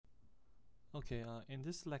Okay, in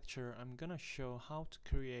this lecture I'm gonna show how to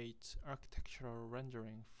create architectural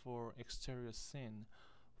rendering for exterior scene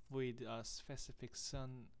with specific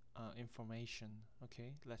sun information.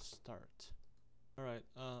 Okay, let's start. Alright,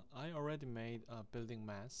 I already made a building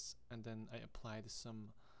mask and then I applied some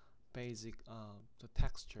basic the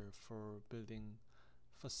texture for building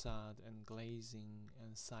facade and glazing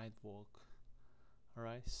and sidewalk.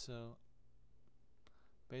 Alright, so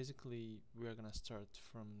basically we're gonna start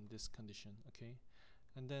from this condition, okay?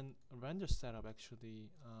 And then render setup actually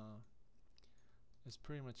is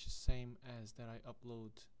pretty much the same as that I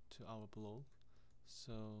upload to our blog.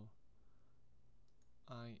 So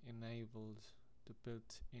I enabled the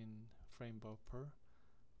built-in frame buffer,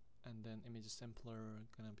 and then image sampler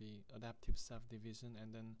gonna be adaptive self-division,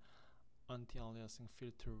 and then anti-aliasing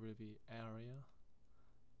filter will be area,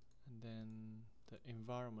 and then the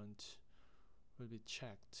environment will be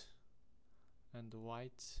checked, and the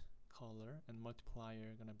white color and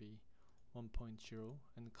multiplier gonna be 1.0,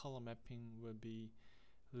 and color mapping will be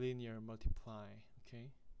linear multiply. Okay,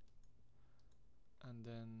 and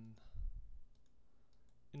then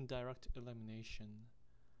indirect illumination,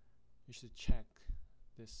 you should check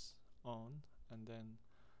this on, and then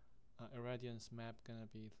irradiance map gonna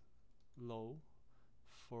be low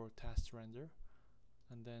for test render,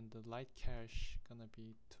 and then the light cache gonna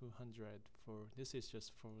be 200 for this is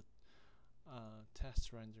just for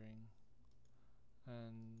test rendering,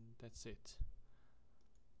 and that's it.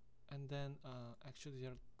 And then actually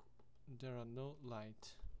there are no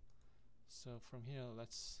light, so from here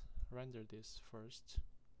let's render this first,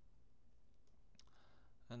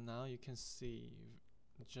 and now you can see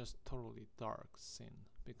just totally dark scene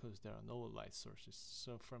because there are no light sources.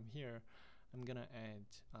 So from here I'm gonna add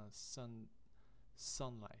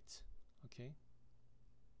sunlight. Okay.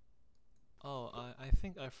 Oh, I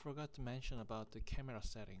think I forgot to mention about the camera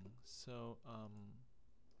setting. So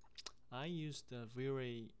I use the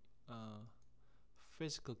v-ray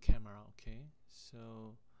physical camera. Okay,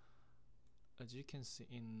 so as you can see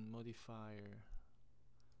in modifier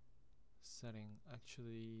setting,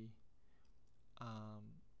 actually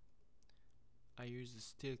I use the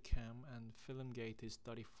still cam, and film gate is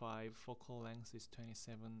 35, focal length is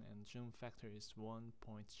 27, and zoom factor is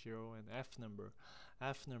 1.0, and f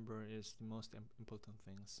number is the most important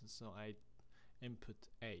thing, so I input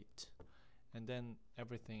 8, and then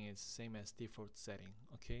everything is same as default setting.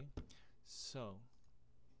 Okay, so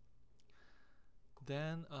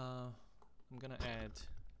then I'm gonna add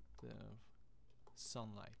the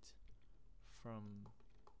sunlight from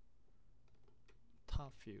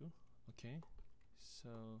top view. Okay,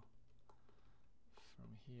 so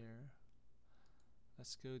from here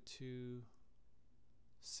let's go to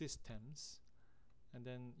systems, and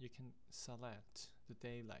then you can select the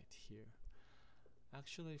daylight here.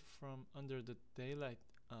 Actually from under the daylight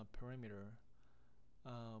parameter,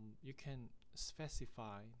 you can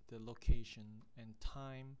specify the location and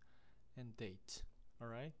time and date.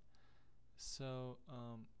 Alright, so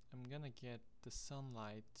I'm gonna get the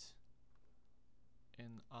sunlight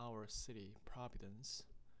in our city, Providence.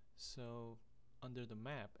 So under the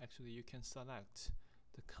map actually you can select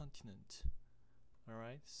the continent.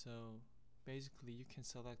 Alright, so basically you can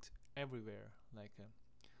select everywhere, like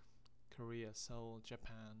Korea, Seoul,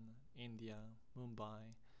 Japan, India,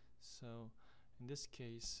 Mumbai. So in this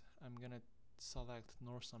case I'm gonna select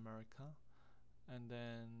North America, and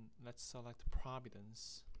then let's select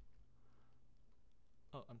Providence.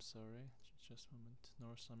 Oh, I'm sorry, just a moment.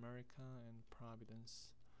 North America and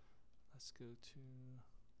Providence. Let's go to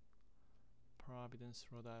Providence,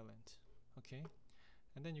 Rhode Island. Okay,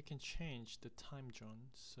 and then you can change the time zone.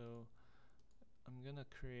 So I'm gonna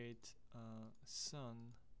create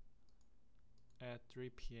sun at 3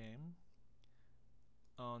 p.m.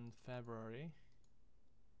 on February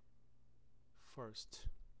 1st,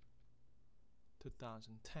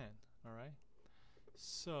 2010. Alright,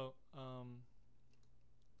 so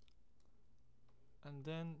and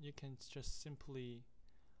then you can just simply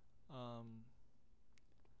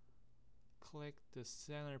click the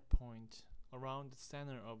center point around the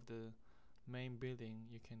center of the main building.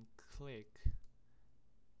 You can click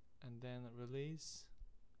and then release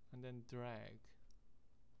and then drag.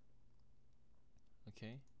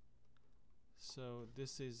 Okay, so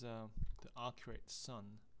this is the accurate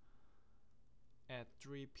sun at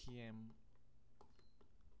 3 p.m.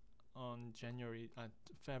 on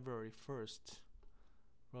February 1st,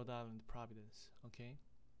 Rhode Island, Providence. Okay,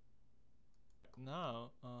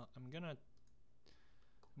 now I'm gonna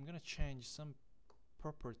change some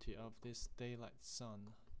property of this daylight.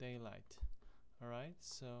 Alright,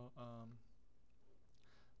 so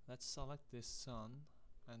let's select this sun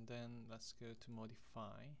and then let's go to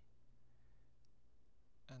modify,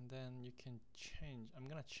 and then you can change. I'm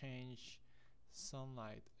gonna change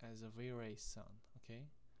sunlight as a V-ray sun. Okay,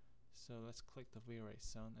 so let's click the V-ray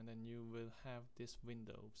sun, and then you will have these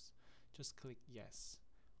windows. Just click yes.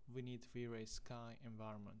 We need V-ray sky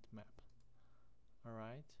environment map.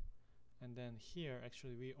 Alright, and then here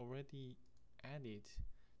actually we already added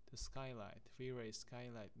the skylight, V-ray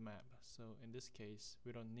skylight map. So in this case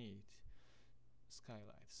we don't need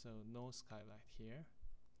skylight, so no skylight here.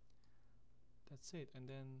 That's it, and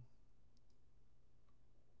then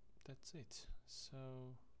that's it. So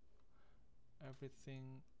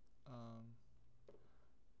everything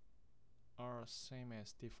are same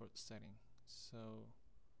as default setting. So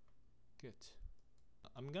good.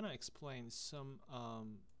 I'm gonna explain some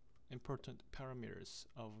important parameters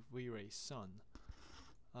of V-ray sun.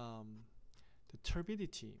 The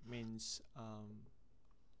turbidity means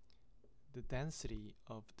the density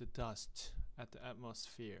of the dust at the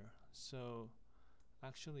atmosphere. So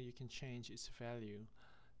actually you can change its value.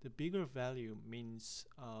 The bigger value means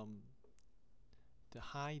the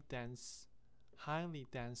highly dense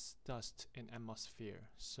dust in atmosphere.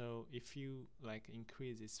 So if you like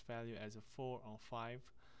increase its value as a 4 or 5,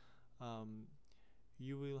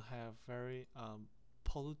 you will have very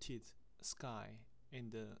polluted sky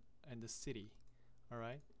in the city. All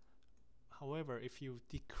right. However, if you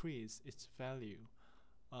decrease its value,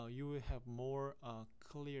 you will have more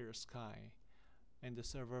clear sky in the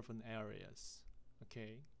suburban areas.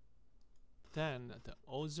 Okay. Then the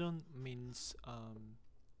ozone means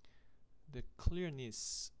the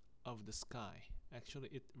clearness of the sky. Actually,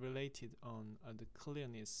 it related on the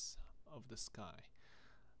clearness of the sky.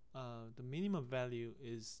 The minimum value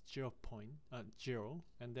is 0.0,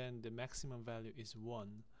 and then the maximum value is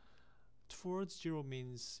 1. Towards 0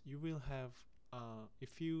 means you will have,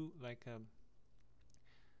 if you like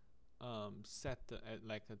set at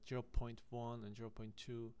like a 0.1 and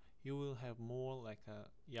 0.2, you will have more like a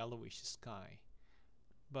yellowish sky.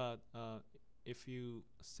 But if you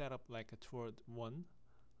set up like a toward 1,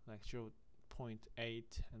 like 0.8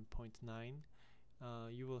 and 0.9,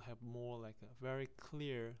 you will have more like a very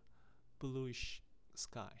clear bluish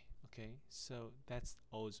sky. Okay, so that's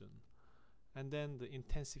ozone. And then the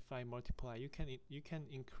intensify multiply, you can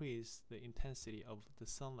increase the intensity of the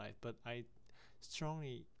sunlight, but I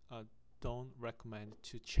strongly don't recommend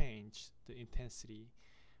to change the intensity,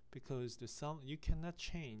 because the sun, you cannot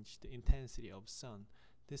change the intensity of sun.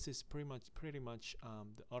 This is pretty much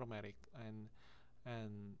the automatic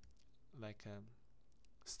and like a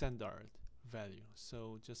standard value.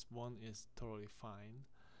 So just 1 is totally fine.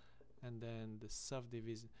 And then the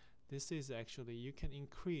subdivision, this is actually, you can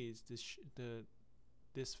increase this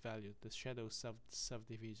value, the shadow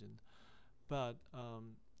subdivision, but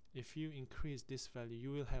if you increase this value,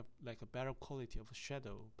 you will have like a better quality of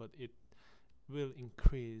shadow, but it will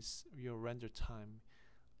increase your render time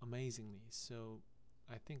amazingly. So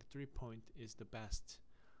I think 3 point is the best.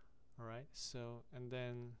 Alright, so and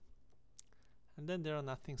then there are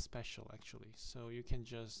nothing special actually, so you can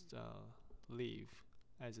just leave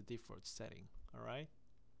as a default setting. Alright,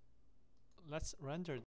 let's render